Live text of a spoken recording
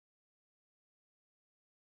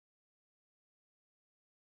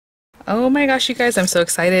Oh my gosh, you guys, I'm so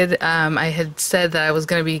excited. I had said that I was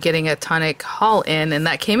going to be getting a Tonic haul in, and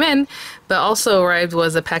that came in, but also arrived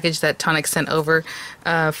was a package that Tonic sent over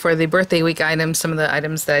for the birthday week items, some of the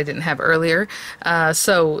items that I didn't have earlier.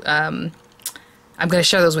 I'm going to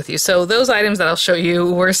share those with you. So those items that I'll show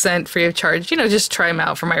you were sent free of charge. You know, just try them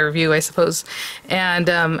out for my review, I suppose. And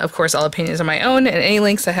of course, all opinions are my own, and any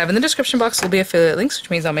links I have in the description box will be affiliate links,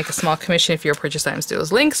 which means I'll make a small commission if your purchase items through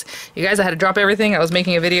those links. You guys, I had to drop everything. I was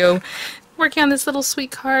making a video working on this little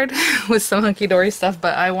sweet card with some hunky-dory stuff,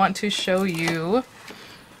 but I want to show you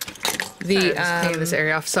the this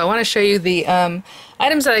area off. So I want to show you the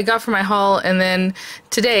items that I got for my haul, and then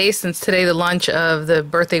today, since today the launch of the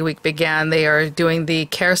birthday week began, they are doing the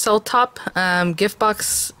Carousel top gift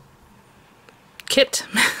box kit,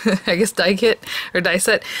 I guess die kit or die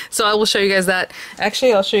set. So I will show you guys that.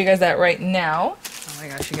 Actually, I'll show you guys that right now. Oh my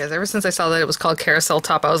gosh, you guys, ever since I saw that it was called Carousel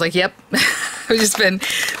top, I was like, yep. I've just been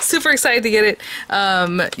super excited to get it.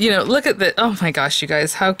 You know, look at the, oh my gosh, you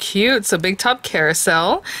guys, how cute. So big top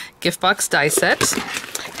Carousel gift box die set.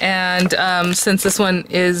 And since this one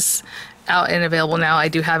is out and available now, I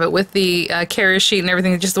do have it with the carrier sheet and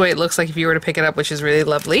everything, just the way it looks like if you were to pick it up, which is really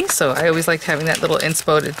lovely. So I always liked having that little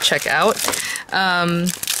inspo to check out.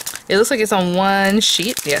 It looks like it's on one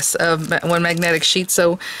sheet, yes, one magnetic sheet.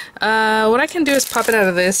 So what I can do is pop it out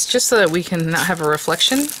of this just so that we can not have a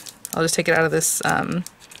reflection. I'll just take it out of this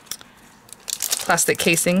plastic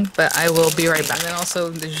casing, but I will be right back. And then also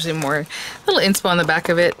there's usually more little inspo on the back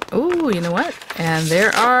of it. Ooh, you know what? And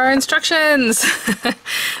there are instructions.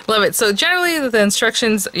 Love it. So generally the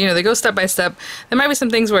instructions, you know, they go step by step. There might be some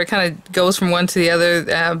things where it kind of goes from one to the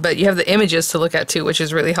other, but you have the images to look at too, which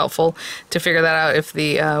is really helpful to figure that out if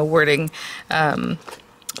the wording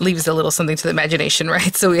leaves a little something to the imagination,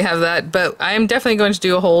 right? So we have that, but I'm definitely going to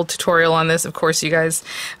do a whole tutorial on this, of course, you guys.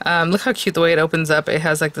 Look how cute the way it opens up. It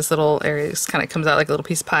has like this little area, it kind of comes out like a little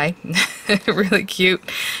piece of pie. Really cute.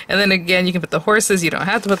 And then again, you can put the horses. You don't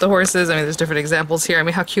have to put the horses. I mean, there's different examples here. I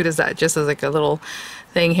mean, how cute is that? Just as like a little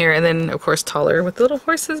thing here. And then, of course, taller with the little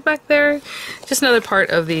horses back there. Just another part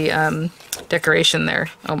of the decoration there.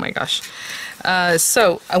 Oh my gosh.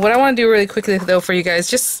 So what I want to do really quickly though for you guys,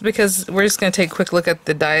 just because we're just going to take a quick look at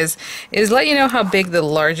the dies, is let you know how big the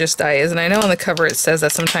largest die is. And I know on the cover it says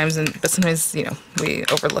that sometimes, but sometimes, you know, we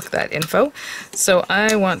overlook that info. So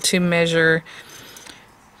I want to measure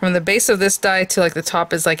from the base of this die to like the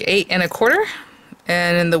top is like 8 1/4,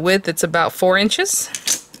 and in the width it's about 4 inches.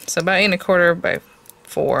 So about 8 1/4 by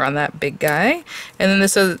 4 on that big guy. And then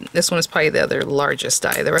this one is probably the other largest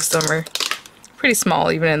die. The rest of them are pretty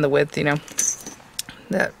small, even in the width, you know.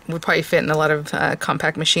 That would probably fit in a lot of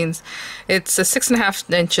compact machines. It's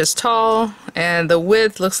 6.5 inches tall, and the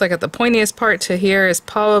width looks like at the pointiest part to here is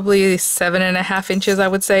probably 7.5 inches, I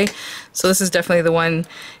would say. So this is definitely the one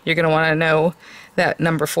you're going to want to know that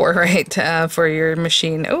number for, right? For your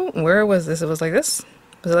machine. Oh, where was this? It was like this?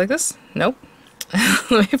 Was it like this? Nope.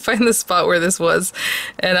 Let me find the spot where this was,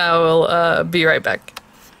 and I will be right back.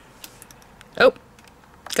 Oh,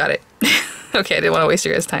 got it. Okay, I didn't want to waste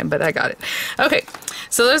your guys' time, but I got it. Okay,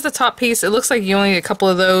 so there's the top piece. It looks like you only need a couple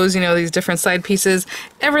of those, you know, these different side pieces.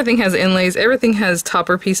 Everything has inlays. Everything has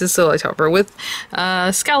topper pieces, so like topper with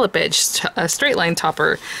scallop edge, a straight line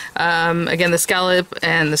topper. Again, the scallop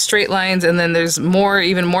and the straight lines, and then there's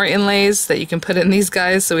even more inlays that you can put in these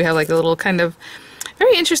guys. So we have like a little kind of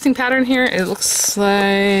very interesting pattern here. It looks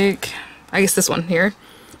like, I guess this one here,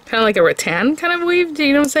 kind of like a rattan kind of weave. Do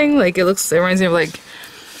you know what I'm saying? Like it reminds me of like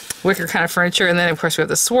wicker kind of furniture. And then of course we have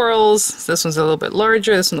the swirls. So this one's a little bit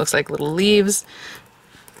larger. This one looks like little leaves.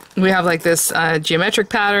 We have like this geometric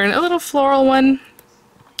pattern, a little floral one.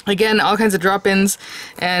 Again, all kinds of drop-ins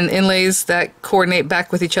and inlays that coordinate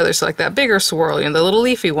back with each other. So like that bigger swirl, you know, the little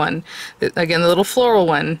leafy one. Again, the little floral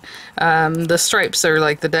one. The stripes are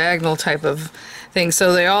like the diagonal type of thing.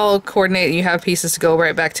 So they all coordinate. You have pieces to go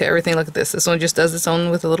right back to everything. Look at this. This one just does its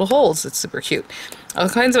own with the little holes. It's super cute. All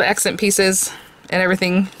kinds of accent pieces and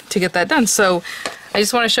everything to get that done. So I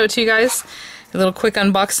just want to show it to you guys, a little quick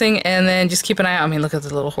unboxing, and then just keep an eye out. I mean, look at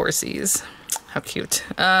the little horsies. How cute.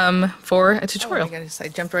 For a tutorial. Oh my goodness, I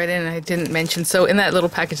jumped right in and I didn't mention. So in that little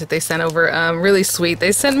package that they sent over, really sweet,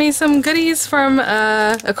 they sent me some goodies from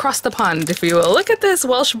across the pond, if you will. Look at this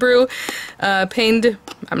Welsh brew, pained,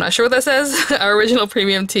 I'm not sure what that says, our original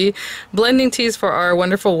premium tea, blending teas for our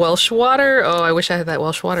wonderful Welsh water. Oh, I wish I had that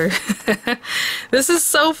Welsh water. This is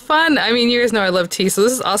so fun. I mean, you guys know I love tea, so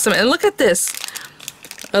this is awesome. And look at this.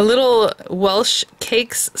 A little Welsh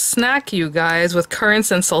cakes snack, you guys, with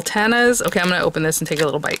currants and sultanas. Okay, I'm gonna open this and take a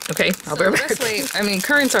little bite. Okay, I'll be right back. This way, I mean,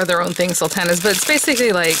 currants are their own thing, sultanas, but it's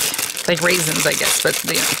basically like raisins, I guess, but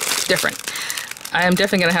you know, different. I am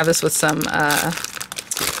definitely going to have this with some,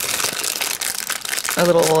 a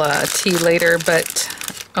little tea later, but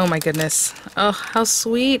oh my goodness. Oh, how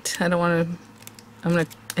sweet. I don't want to, I'm going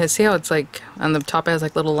to see how it's like on the top it has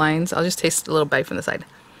like little lines. I'll just taste a little bite from the side.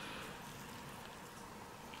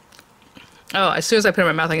 Oh, as soon as I put it in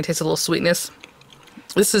my mouth, I can taste a little sweetness.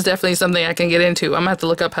 This is definitely something I can get into. I'm going to have to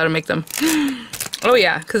look up how to make them. Oh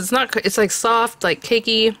yeah, because it's not, it's like soft, like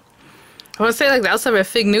cakey. I want to say like the outside of a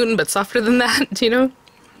Fig Newton, but softer than that, you know?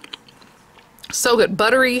 So good.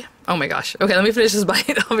 Buttery. Oh my gosh. Okay, let me finish this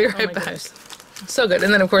bite. I'll be right back. Goodness. So good.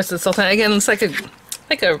 And then of course the sultan again, it's like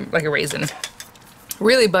a raisin.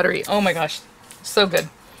 Really buttery. Oh my gosh. So good.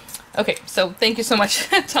 Okay, so thank you so much,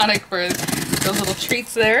 Tonic, for those little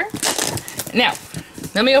treats there. Now,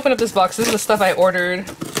 let me open up this box. This is the stuff I ordered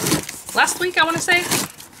last week, I want to say.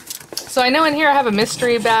 So I know in here I have a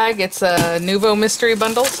mystery bag. It's a Nuvo mystery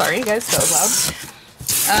bundle. Sorry, guys, that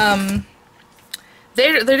was loud.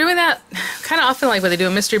 They're doing that kind of often, like when they do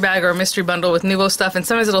a mystery bag or a mystery bundle with Nuvo stuff, and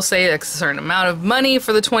sometimes it'll say like a certain amount of money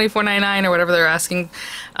for the $24.99 or whatever they're asking.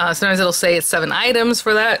 Sometimes it'll say it's 7 items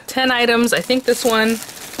for that, 10 items. I think this one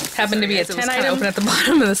happened to be a 10 item. Open at the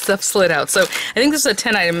bottom and the stuff slid out. So I think this is a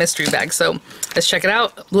 10 item mystery bag. So let's check it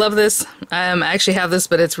out. Love this. I actually have this,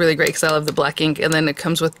 but it's really great because I love the black ink. And then it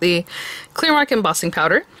comes with the clear mark embossing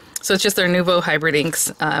powder. So it's just their Nuvo hybrid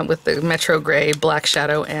inks with the Metro Gray, Black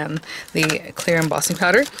Shadow, and the clear embossing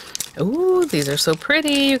powder. Ooh, these are so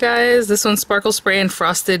pretty, you guys. This one's Sparkle Spray and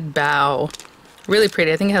Frosted Bow. Really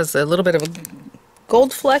pretty. I think it has a little bit of a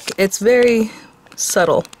gold fleck. It's very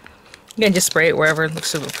subtle. You can just spray it wherever. It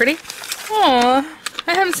looks super pretty. Aww,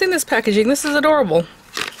 I haven't seen this packaging. This is adorable.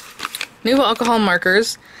 Nuvo alcohol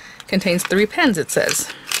markers. Contains 3 pens, it says.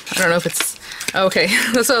 I don't know if it's... Okay,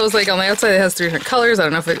 that's what I was like. On the outside it has 3 different colors. I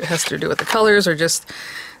don't know if it has to do with the colors or just...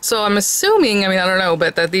 So I'm assuming, I mean, I don't know,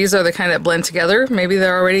 but that these are the kind that blend together. Maybe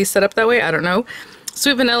they're already set up that way. I don't know.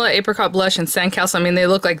 Sweet Vanilla, Apricot Blush, and Sandcastle. I mean, they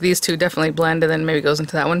look like these two definitely blend, and then maybe goes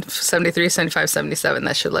into that one. 73, 75, 77.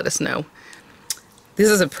 That should let us know. This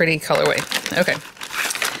is a pretty colorway. Okay.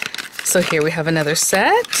 So here we have another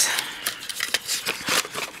set.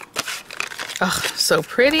 Oh, so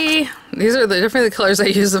pretty. These are definitely the colors I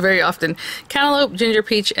use very often. Cantaloupe, Ginger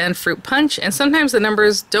Peach, and Fruit Punch. And sometimes the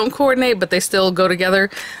numbers don't coordinate, but they still go together.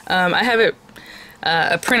 I have it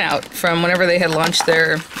a printout from whenever they had launched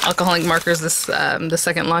their alcoholic markers, this the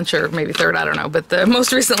second launch, or maybe third, I don't know, but the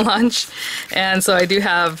most recent launch. And so I do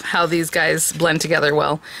have how these guys blend together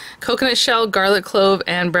well. Coconut shell, garlic clove,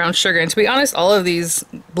 and brown sugar. And to be honest, all of these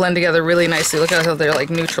blend together really nicely. Look at how they're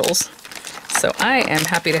like neutrals. So I am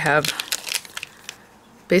happy to have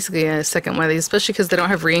basically a second one of these, especially because they don't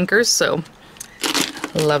have reinkers, so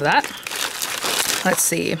love that. Let's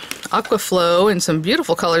see. Aquaflow in some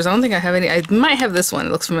beautiful colors. I don't think I have any. I might have this one. It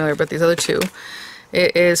looks familiar, but these other two.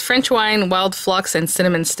 It is French Wine, Wild Phlox, and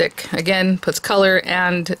Cinnamon Stick. Again, puts color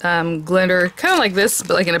and glitter, kind of like this,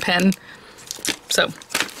 but like in a pen. So,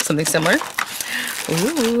 something similar.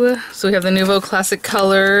 Ooh. So we have the Nuvo Classic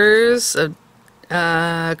Colors.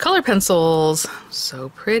 Color pencils. So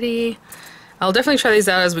pretty. I'll definitely try these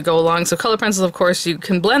out as we go along. So color pencils, of course, you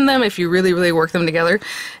can blend them if you really, really work them together.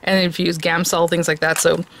 And if you use Gamsol, things like that.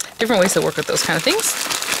 So different ways to work with those kind of things.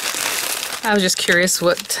 I was just curious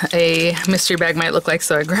what a mystery bag might look like,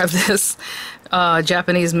 so I grabbed this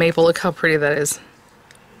Japanese maple. Look how pretty that is.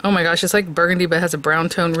 Oh my gosh, it's like burgundy, but it has a brown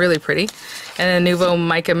tone. Really pretty. And a Nuvo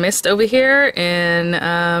Mica Mist over here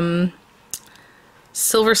in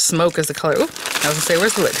Silver Smoke is the color. Ooh, I was going to say,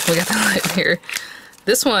 where's the lid? We got the lid here.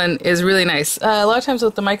 This one is really nice. A lot of times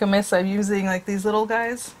with the Mica Mist, I'm using like these little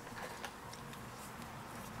guys.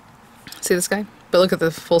 See this guy? But look at the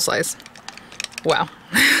full size. Wow.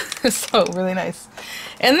 So really nice.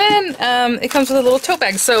 And then it comes with a little tote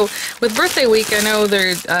bag. So with birthday week, I know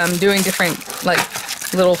they're doing different like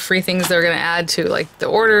little free things they're going to add to like the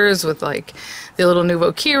orders with like the little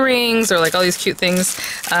Nuvo key rings or like all these cute things.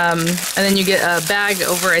 And then you get a bag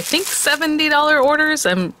over, I think, $70 orders.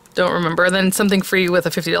 Don't remember. And then something free with a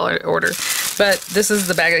 $50 order. But this is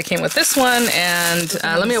the bag that came with this one. And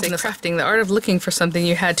let me open this. Crafting, the art of looking for something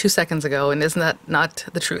you had 2 seconds ago. And isn't that not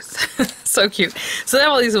the truth? So cute. So they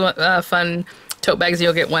have all these fun tote bags.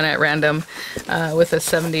 You'll get one at random with a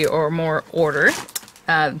 70 or more order.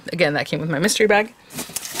 Again, that came with my mystery bag.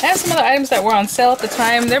 I have some other items that were on sale at the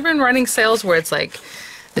time. They've been running sales where it's like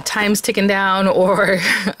the time's ticking down, or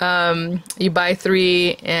you buy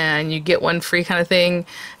 3 and you get 1 free kind of thing.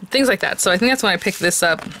 Things like that. So I think that's when I picked this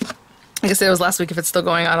up. I guess it was last week. If it's still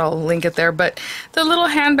going on, I'll link it there. But the little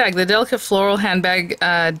handbag, the Delicate Floral handbag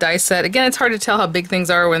die set. Again, it's hard to tell how big things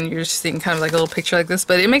are when you're seeing kind of like a little picture like this,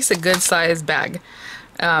 but it makes a good size bag.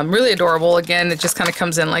 Really adorable. Again, it just kind of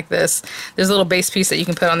comes in like this. There's a little base piece that you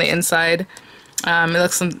can put on the inside. It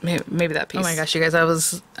looks maybe that piece. Oh my gosh, you guys,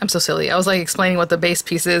 I'm so silly. I was like explaining what the base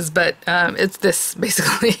piece is, but it's this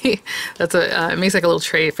basically. That's it makes like a little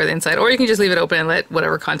tray for the inside, or you can just leave it open and let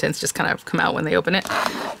whatever contents just kind of come out when they open it.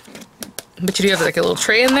 But you do have like a little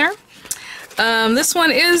tray in there. This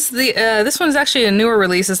one is actually a newer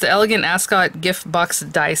release. It's the Elegant Ascot Gift Box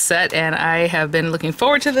Die Set, and I have been looking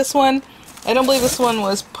forward to this one. I don't believe this one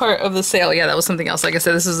was part of the sale. Yeah, that was something else. Like I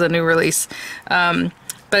said, this is a new release.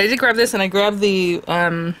 But I did grab this, and I grabbed the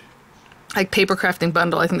like paper crafting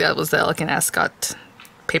bundle. I think that was the Elegant Ascot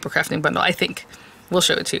paper crafting bundle, I think. We'll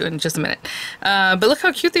show it to you in just a minute. But look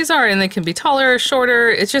how cute these are, and they can be taller, shorter.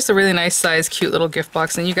 It's just a really nice size, cute little gift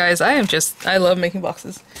box. And you guys, I love making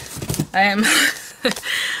boxes. I am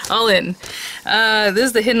all in. This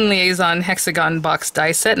is the Hidden Liaison Hexagon Box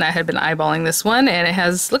Die Set, and I had been eyeballing this one, and it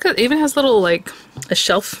has, look at, even has little, like, a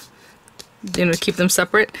shelf, you know, to keep them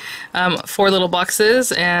separate. 4 little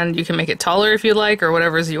boxes, and you can make it taller if you like, or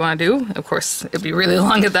whatever you want to do. Of course, it'd be really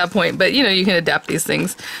long at that point, but, you know, you can adapt these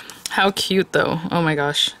things. How cute, though. Oh my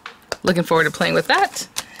gosh. Looking forward to playing with that.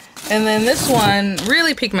 And then this one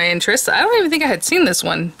really piqued my interest. I don't even think I had seen this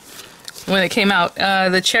one when it came out.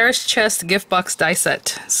 The Cherished Chest Gift Box Die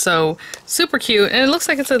Set. So, super cute. And it looks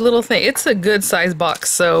like it's a little thing. It's a good size box.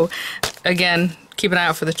 So, again, keep an eye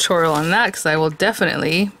out for the tutorial on that, because I will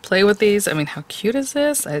definitely play with these. I mean, how cute is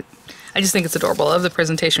this? I just think it's adorable. I love the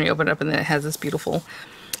presentation. You open it up and then it has this beautiful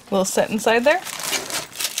little set inside there.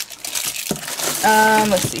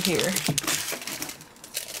 Let's see here.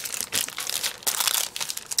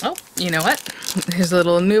 Oh, you know what? Here's a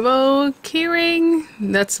little Nuvo keyring.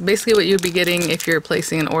 That's basically what you'd be getting if you're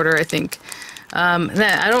placing an order, I think.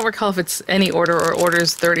 I don't recall if it's any order or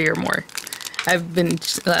orders 30 or more. I've been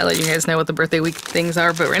let you guys know what the birthday week things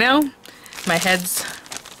are, but right now, my head's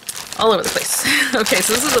all over the place. Okay,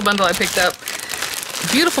 so this is a bundle I picked up.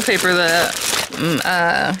 Beautiful paper,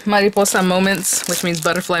 the Mariposa Moments, which means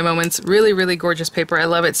butterfly moments. Really, really gorgeous paper. I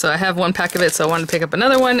love it. So I have one pack of it, so I wanted to pick up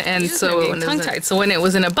another one. And so when it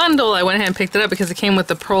was in a bundle, I went ahead and picked it up because it came with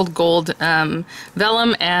the pearled gold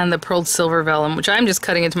vellum and the pearled silver vellum, which I'm just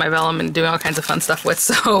cutting into my vellum and doing all kinds of fun stuff with.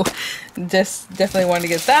 So just definitely wanted to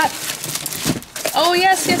get that. Oh,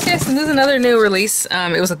 yes. And there's another new release.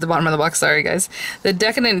 It was at the bottom of the box. Sorry, guys. The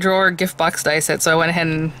Decadent Drawer Gift Box Die Set. So I went ahead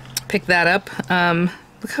and picked that up.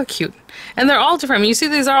 Look how cute. And they're all different. I mean, you see,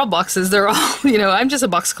 these are all boxes. They're all, you know, I'm just a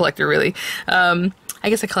box collector, really. I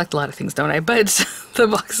guess I collect a lot of things, don't I? But the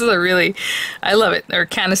boxes are really, I love it. They're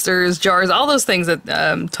canisters, jars, all those things that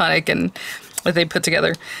Tonic and what they put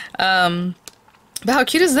together. But how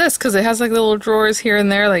cute is this? Because it has like little drawers here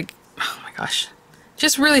and there. Like, oh my gosh.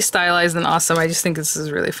 Just really stylized and awesome. I just think this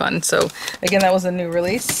is really fun. So, again, that was a new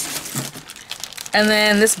release. And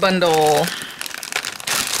then this bundle.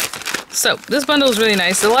 So, this bundle is really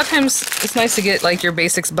nice. A lot of times, it's nice to get, like, your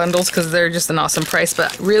basics bundles because they're just an awesome price,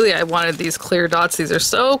 but really, I wanted these clear dots. These are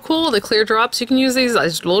so cool. The clear drops, you can use these.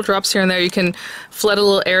 There's little drops here and there. You can flood a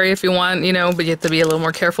little area if you want, you know, but you have to be a little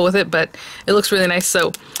more careful with it, but it looks really nice.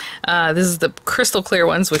 So, this is the crystal clear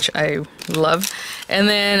ones, which I love. And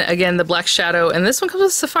then, again, the black shadow, and this one comes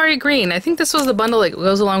with safari green. I think this was the bundle that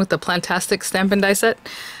goes along with the Plantastic Stampin' Die Set.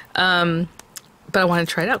 But I want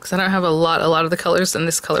to try it out because I don't have a lot of the colors, and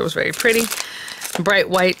this color was very pretty. Bright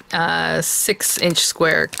white 6-inch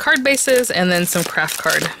square card bases, and then some craft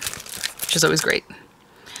card, which is always great.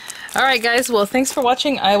 Alright guys, well thanks for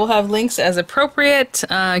watching. I will have links as appropriate.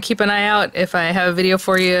 Keep an eye out if I have a video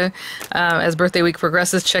for you as birthday week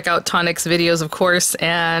progresses. Check out Tonic's videos, of course,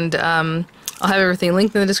 and I'll have everything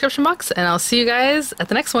linked in the description box, and I'll see you guys at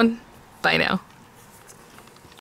the next one. Bye now.